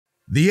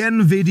The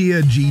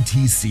Nvidia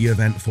GTC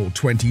event for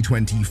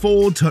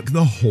 2024 took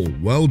the whole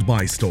world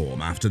by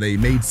storm after they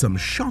made some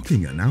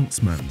shocking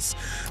announcements.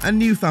 A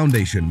new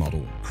foundation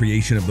model,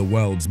 creation of the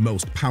world's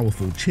most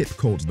powerful chip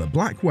called the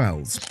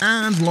Blackwells,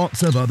 and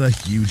lots of other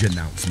huge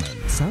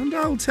announcements. And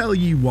I'll tell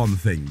you one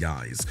thing,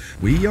 guys,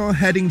 we are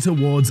heading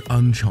towards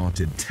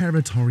uncharted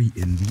territory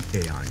in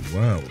the AI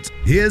world.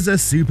 Here's a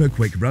super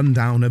quick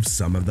rundown of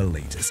some of the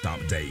latest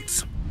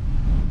updates.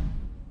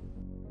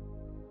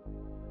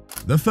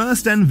 The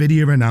first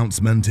Nvidia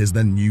announcement is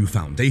the new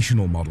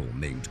foundational model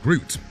named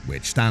Groot,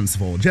 which stands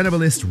for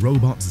Generalist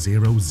Robot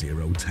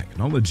 00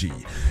 Technology.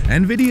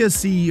 Nvidia's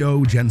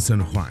CEO Jensen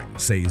Huang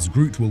says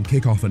Groot will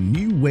kick off a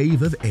new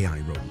wave of AI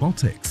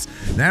robotics.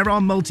 There are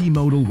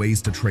multimodal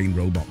ways to train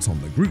robots on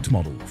the Groot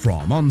model,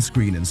 from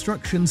on-screen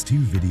instructions to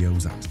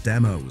videos and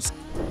demos.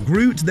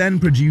 Groot then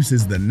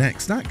produces the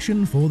next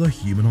action for the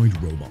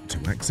humanoid robot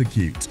to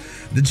execute.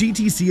 The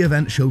GTC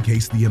event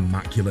showcased the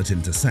immaculate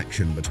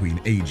intersection between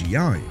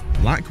AGI,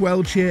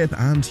 Blackwell chip,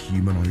 and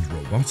humanoid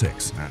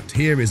robotics, and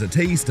here is a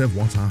taste of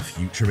what our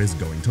future is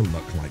going to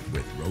look like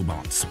with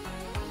robots.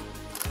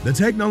 The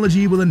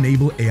technology will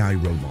enable AI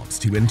robots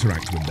to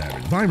interact with their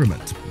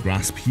environment,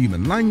 grasp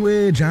human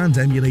language, and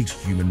emulate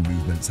human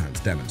movements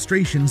and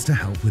demonstrations to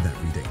help with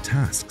everyday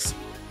tasks.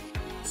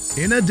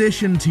 In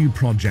addition to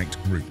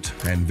Project Groot,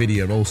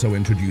 Nvidia also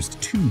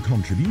introduced two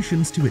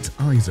contributions to its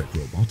Isaac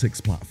robotics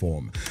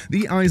platform.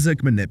 The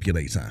Isaac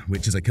Manipulator,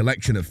 which is a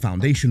collection of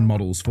foundation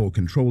models for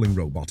controlling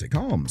robotic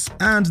arms,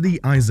 and the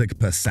Isaac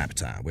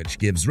Perceptor, which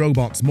gives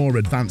robots more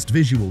advanced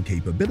visual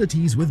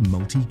capabilities with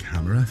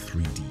multi-camera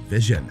 3D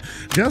vision.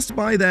 Just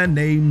by their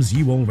names,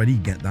 you already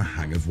get the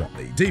hang of what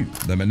they do.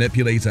 The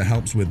Manipulator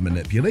helps with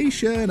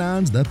manipulation,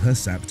 and the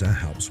Perceptor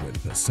helps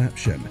with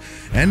perception.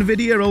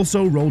 Nvidia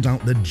also rolled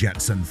out the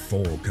Jetson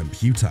 4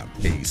 computer,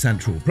 a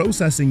central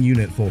processing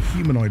unit for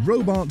humanoid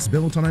robots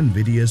built on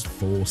Nvidia's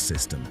 4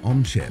 system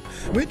on chip,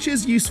 which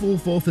is useful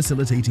for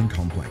facilitating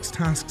complex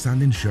tasks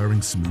and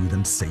ensuring smooth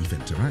and safe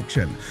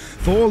interaction.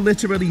 4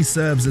 literally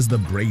serves as the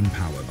brain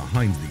power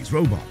behind these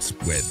robots,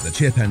 with the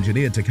chip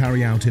engineered to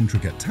carry out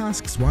intricate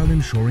tasks while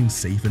ensuring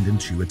safe and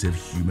intuitive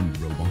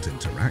human-robot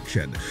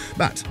interaction.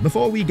 But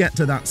before we get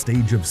to that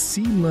stage of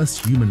seamless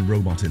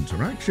human-robot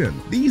interaction,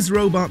 these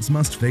robots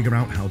must figure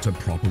out how to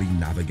properly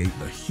navigate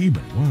the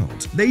human world.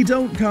 They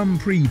don't come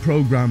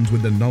pre-programmed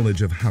with the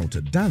knowledge of how to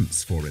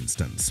dance, for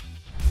instance.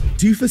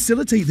 To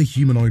facilitate the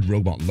humanoid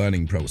robot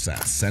learning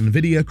process,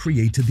 Nvidia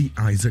created the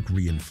Isaac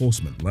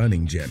Reinforcement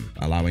Learning Gym,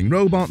 allowing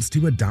robots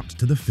to adapt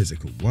to the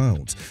physical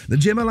world. The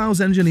gym allows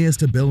engineers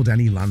to build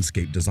any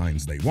landscape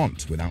designs they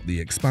want without the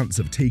expense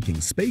of taking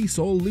space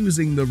or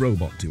losing the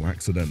robot to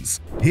accidents.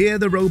 Here,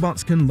 the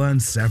robots can learn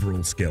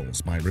several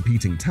skills by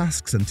repeating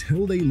tasks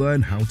until they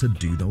learn how to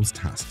do those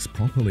tasks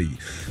properly.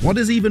 What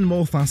is even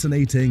more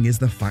fascinating is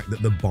the fact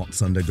that the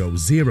bots undergo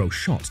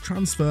zero-shot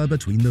transfer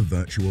between the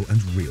virtual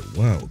and real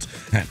world.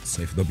 Hence,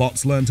 if the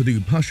bots learn to do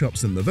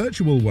push-ups in the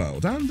virtual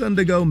world and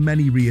undergo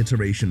many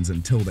reiterations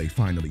until they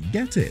finally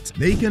get it,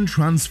 they can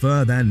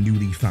transfer their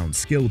newly found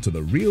skill to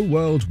the real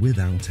world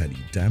without any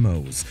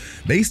demos.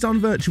 Based on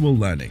virtual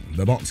learning,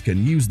 the bots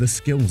can use the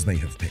skills they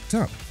have picked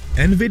up.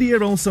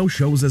 Nvidia also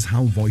shows us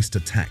how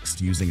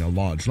voice-to-text using a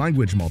large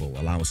language model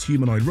allows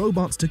humanoid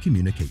robots to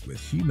communicate with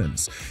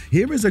humans.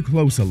 Here is a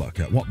closer look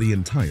at what the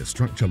entire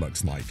structure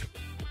looks like.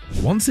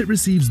 Once it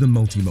receives the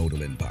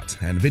multimodal input,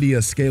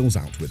 Nvidia scales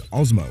out with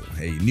Osmo,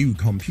 a new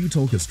compute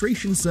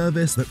orchestration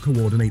service that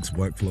coordinates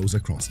workflows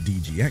across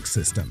DGX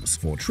systems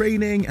for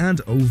training and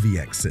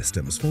OVX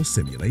systems for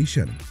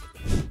simulation.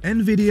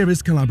 Nvidia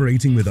is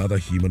collaborating with other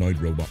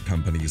humanoid robot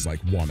companies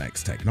like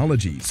 1X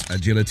Technologies,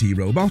 Agility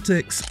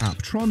Robotics,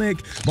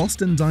 Apptronic,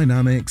 Boston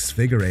Dynamics,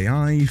 Figure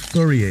AI,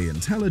 Fourier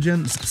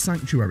Intelligence,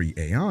 Sanctuary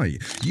AI,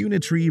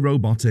 Unitary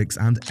Robotics,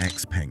 and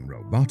Xpeng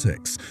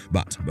Robotics.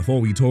 But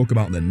before we talk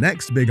about the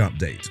next big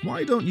update,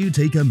 why don't you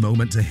take a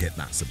moment to hit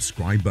that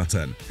subscribe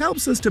button?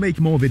 Helps us to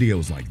make more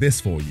videos like this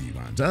for you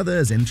and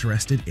others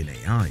interested in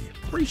AI.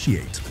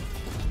 Appreciate.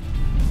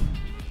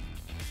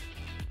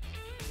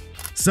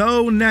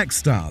 So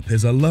next up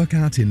is a look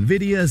at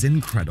Nvidia's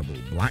incredible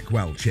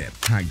Blackwell chip,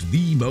 tagged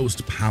the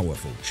most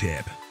powerful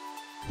chip.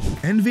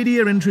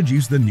 Nvidia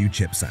introduced the new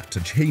chipset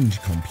to change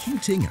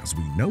computing as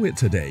we know it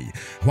today.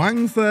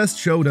 Huang first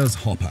showed us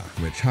Hopper,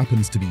 which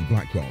happens to be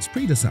Blackwell's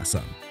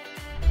predecessor.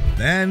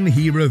 Then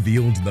he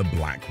revealed the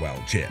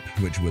Blackwell chip,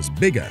 which was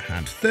bigger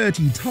and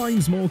 30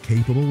 times more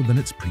capable than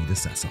its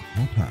predecessor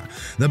Hopper.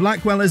 The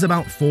Blackwell is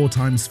about 4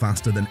 times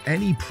faster than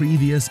any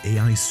previous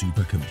AI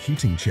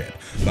supercomputing chip.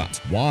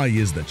 But why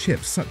is the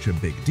chip such a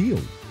big deal?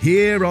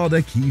 Here are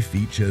the key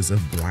features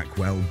of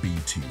Blackwell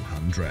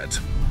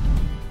B200.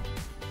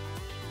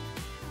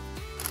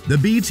 The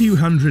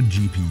B200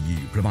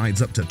 GPU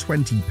provides up to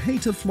 20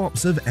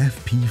 petaflops of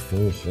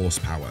FP4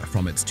 horsepower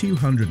from its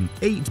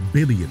 208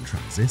 billion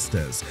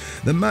transistors,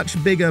 the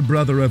much bigger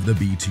brother of the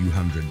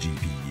B200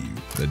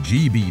 GPU. The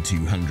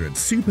GB200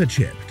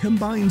 Superchip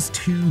combines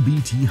two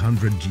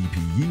BT100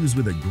 GPUs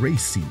with a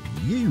Grace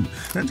CPU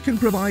and can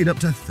provide up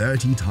to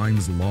 30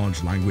 times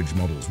large language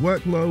models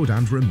workload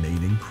and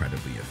remain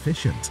incredibly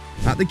efficient.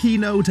 At the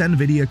keynote,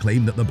 Nvidia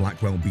claimed that the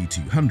Blackwell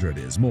B200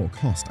 is more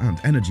cost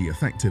and energy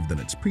effective than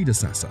its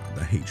predecessor,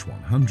 the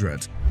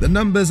H100. The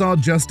numbers are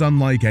just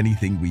unlike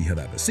anything we have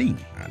ever seen,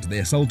 and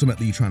this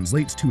ultimately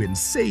translates to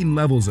insane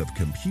levels of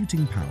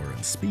computing power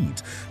and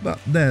speed. But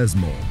there's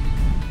more.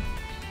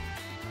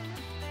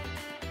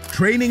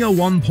 Training a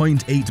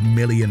 1.8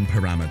 million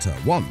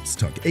parameter once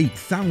took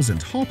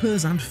 8,000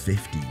 hoppers and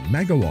 15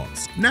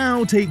 megawatts.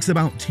 Now takes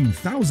about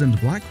 2,000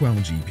 Blackwell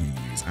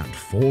GPUs and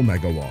 4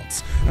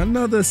 megawatts,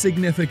 another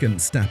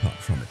significant step up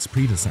from its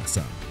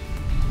predecessor.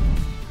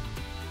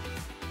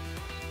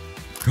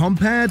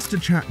 Compared to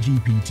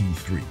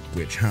ChatGPT-3,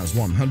 which has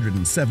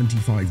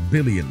 175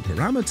 billion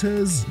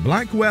parameters,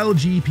 Blackwell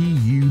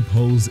GPU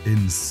pulls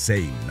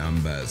insane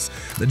numbers.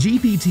 The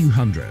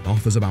GP200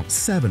 offers about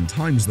 7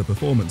 times the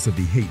performance of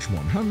the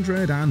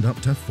H100 and up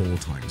to 4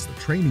 times the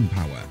training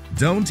power.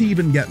 Don't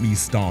even get me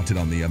started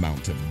on the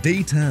amount of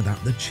data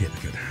that the chip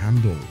could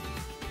handle.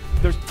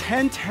 There's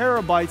 10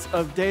 terabytes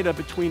of data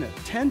between it,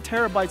 10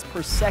 terabytes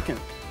per second.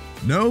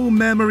 No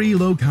memory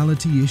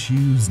locality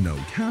issues, no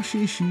cache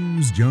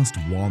issues, just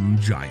one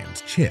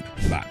giant chip.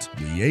 But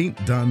we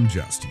ain't done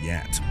just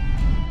yet.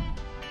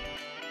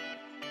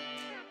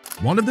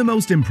 One of the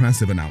most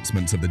impressive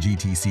announcements of the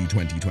GTC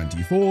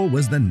 2024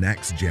 was the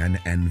next-gen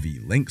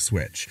NVLink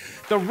switch.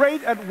 The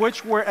rate at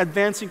which we're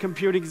advancing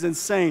computing is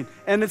insane,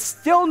 and it's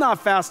still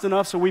not fast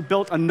enough, so we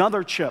built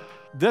another chip.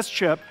 This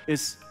chip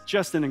is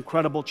just an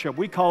incredible chip.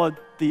 We call it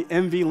the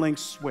NVLink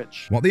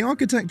switch. What the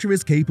architecture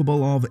is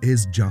capable of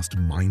is just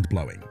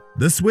mind-blowing.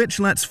 The switch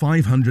lets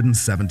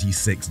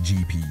 576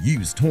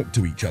 GPUs talk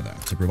to each other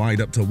to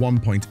provide up to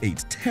 1.8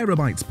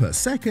 terabytes per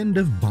second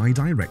of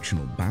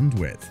bidirectional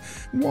bandwidth.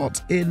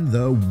 What in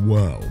the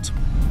world?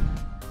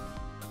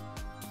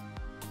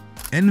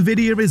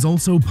 Nvidia is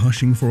also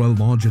pushing for a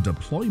larger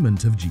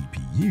deployment of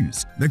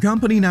GPUs. The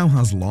company now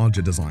has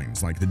larger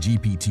designs like the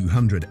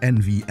GP200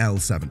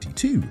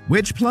 NVL72,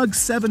 which plugs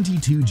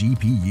 72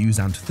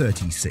 GPUs and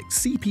 36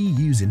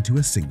 CPUs into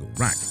a single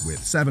rack,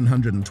 with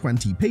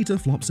 720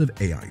 petaflops of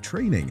AI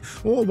training,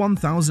 or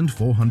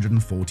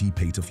 1,440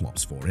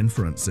 petaflops for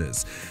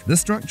inferences. The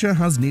structure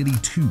has nearly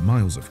 2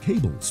 miles of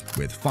cables,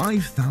 with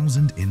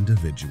 5,000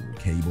 individual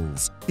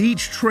cables.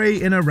 Each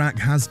tray in a rack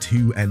has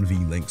 2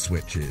 NVLink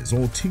switches,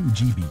 or 2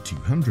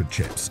 GB200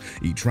 chips.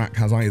 Each rack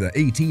has either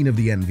 18 of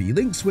the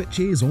NVLink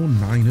switches or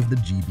 9 of the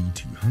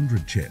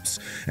GB200 chips.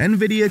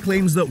 Nvidia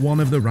claims that one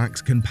of the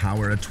racks can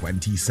power a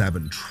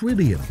 27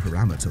 trillion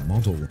parameter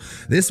model.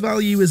 This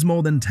value is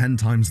more than 10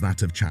 times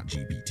that of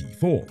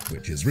ChatGPT-4,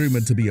 which is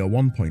rumored to be a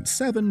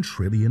 1.7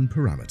 trillion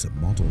parameter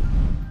model.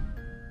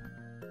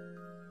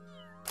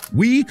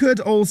 We could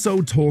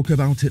also talk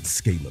about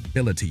its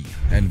scalability.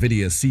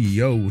 Nvidia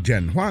CEO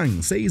Jen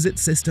Huang says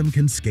its system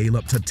can scale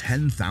up to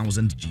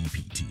 10,000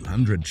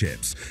 GP200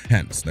 chips.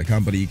 Hence, the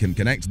company can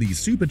connect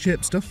these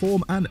superchips to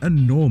form an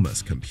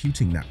enormous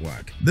computing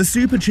network. The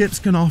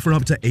superchips can offer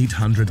up to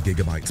 800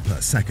 gigabytes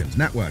per second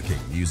networking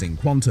using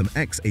Quantum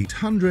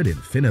X800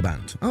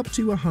 InfiniBand up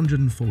to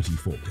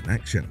 144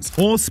 connections,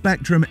 or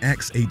Spectrum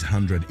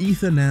X800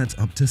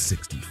 Ethernet up to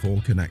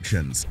 64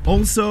 connections.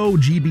 Also,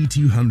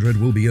 GB200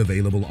 will be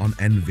available on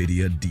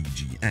Nvidia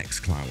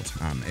DGX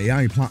Cloud, an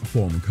AI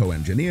platform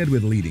co-engineered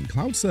with leading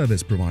cloud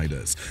service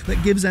providers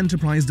that gives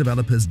enterprise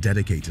developers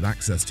dedicated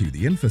access to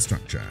the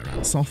infrastructure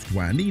and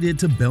software needed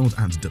to build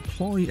and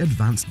deploy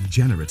advanced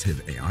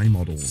generative AI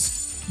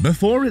models.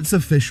 Before its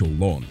official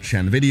launch,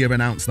 Nvidia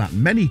announced that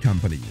many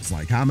companies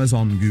like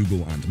Amazon,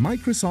 Google, and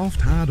Microsoft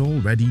had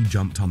already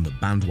jumped on the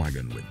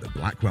bandwagon with the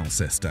Blackwell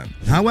system.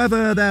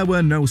 However, there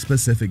were no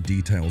specific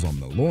details on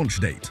the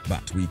launch date,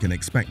 but we can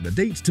expect the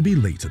date to be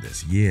later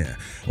this year.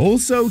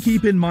 Also,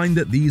 keep in mind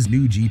that these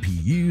new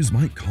GPUs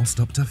might cost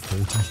up to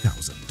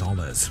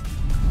 $40,000.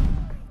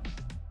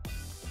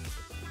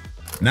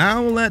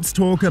 Now let's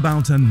talk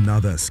about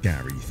another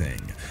scary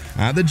thing.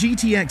 At the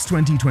GTX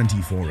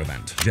 2024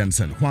 event,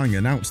 Jensen Huang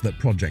announced that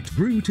Project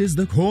Groot is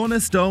the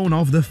cornerstone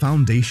of the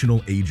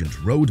foundational agent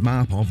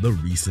roadmap of the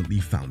recently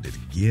founded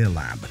Gear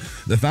Lab.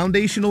 The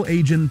foundational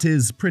agent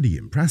is pretty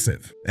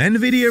impressive.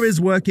 Nvidia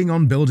is working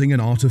on building an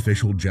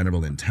artificial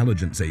general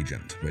intelligence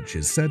agent, which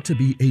is said to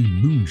be a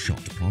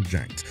moonshot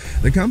project.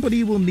 The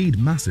company will need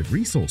massive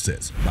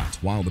resources, but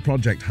while the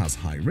project has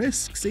high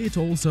risks, it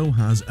also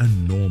has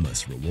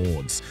enormous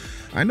rewards.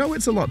 I know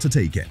it's a lot to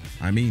take in.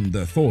 I mean,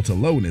 the thought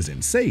alone is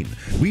insane.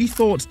 We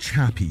thought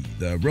Chappie,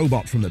 the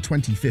robot from the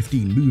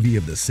 2015 movie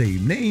of the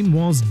same name,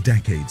 was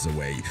decades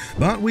away,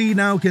 but we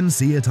now can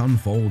see it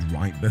unfold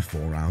right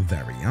before our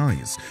very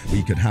eyes.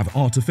 We could have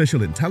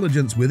artificial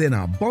intelligence within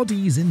our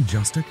bodies in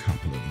just a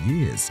couple of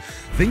years.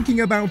 Thinking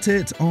about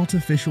it,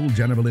 artificial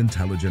general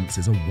intelligence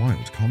is a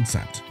wild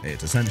concept.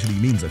 It essentially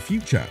means a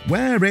future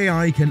where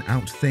AI can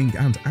outthink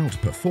and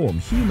outperform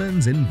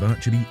humans in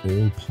virtually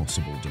all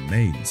possible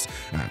domains.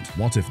 And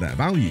what if their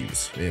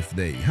values, if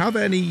they have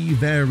any,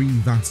 vary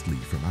vastly vastly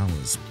from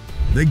ours.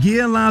 The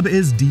Gear Lab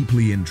is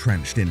deeply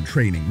entrenched in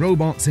training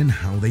robots in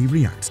how they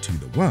react to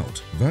the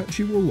world,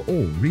 virtual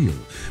or real.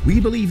 We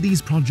believe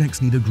these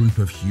projects need a group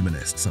of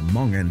humanists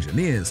among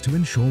engineers to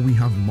ensure we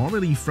have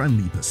morally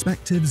friendly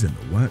perspectives in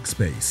the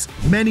workspace.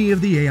 Many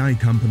of the AI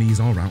companies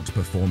are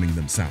outperforming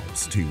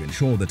themselves to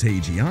ensure that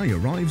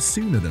AGI arrives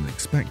sooner than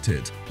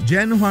expected.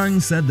 Jen Huang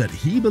said that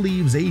he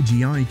believes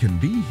AGI can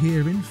be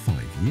here in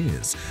 5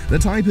 years, the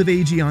type of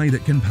AGI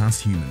that can pass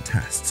human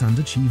tests and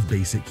achieve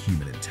basic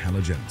human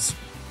intelligence.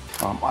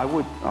 I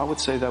would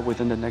say that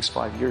within the next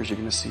 5 years, you're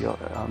going to see,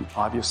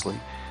 obviously,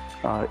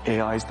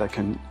 AIs that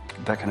can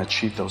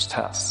achieve those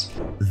tests.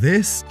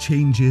 This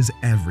changes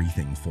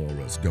everything for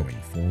us going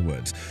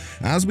forward.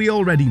 As we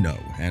already know,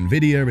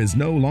 Nvidia is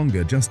no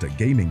longer just a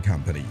gaming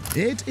company.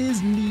 It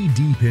is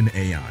knee-deep in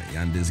AI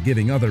and is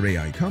giving other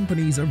AI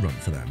companies a run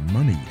for their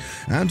money.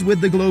 And with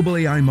the global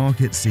AI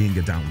market seeing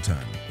a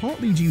downturn,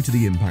 partly due to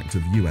the impact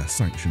of US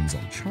sanctions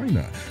on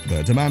China,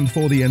 the demand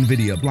for the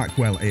Nvidia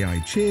Blackwell AI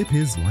chip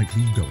is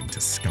likely going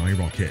to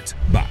skyrocket.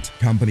 But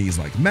companies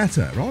like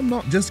Meta are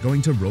not just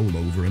going to roll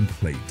over and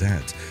play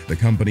dead. The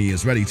company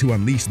is ready to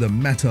unleash the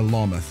Meta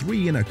Llama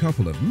 3 in a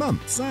couple of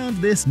months, and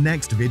this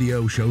next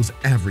video shows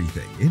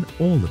everything in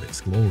all of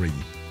its glory.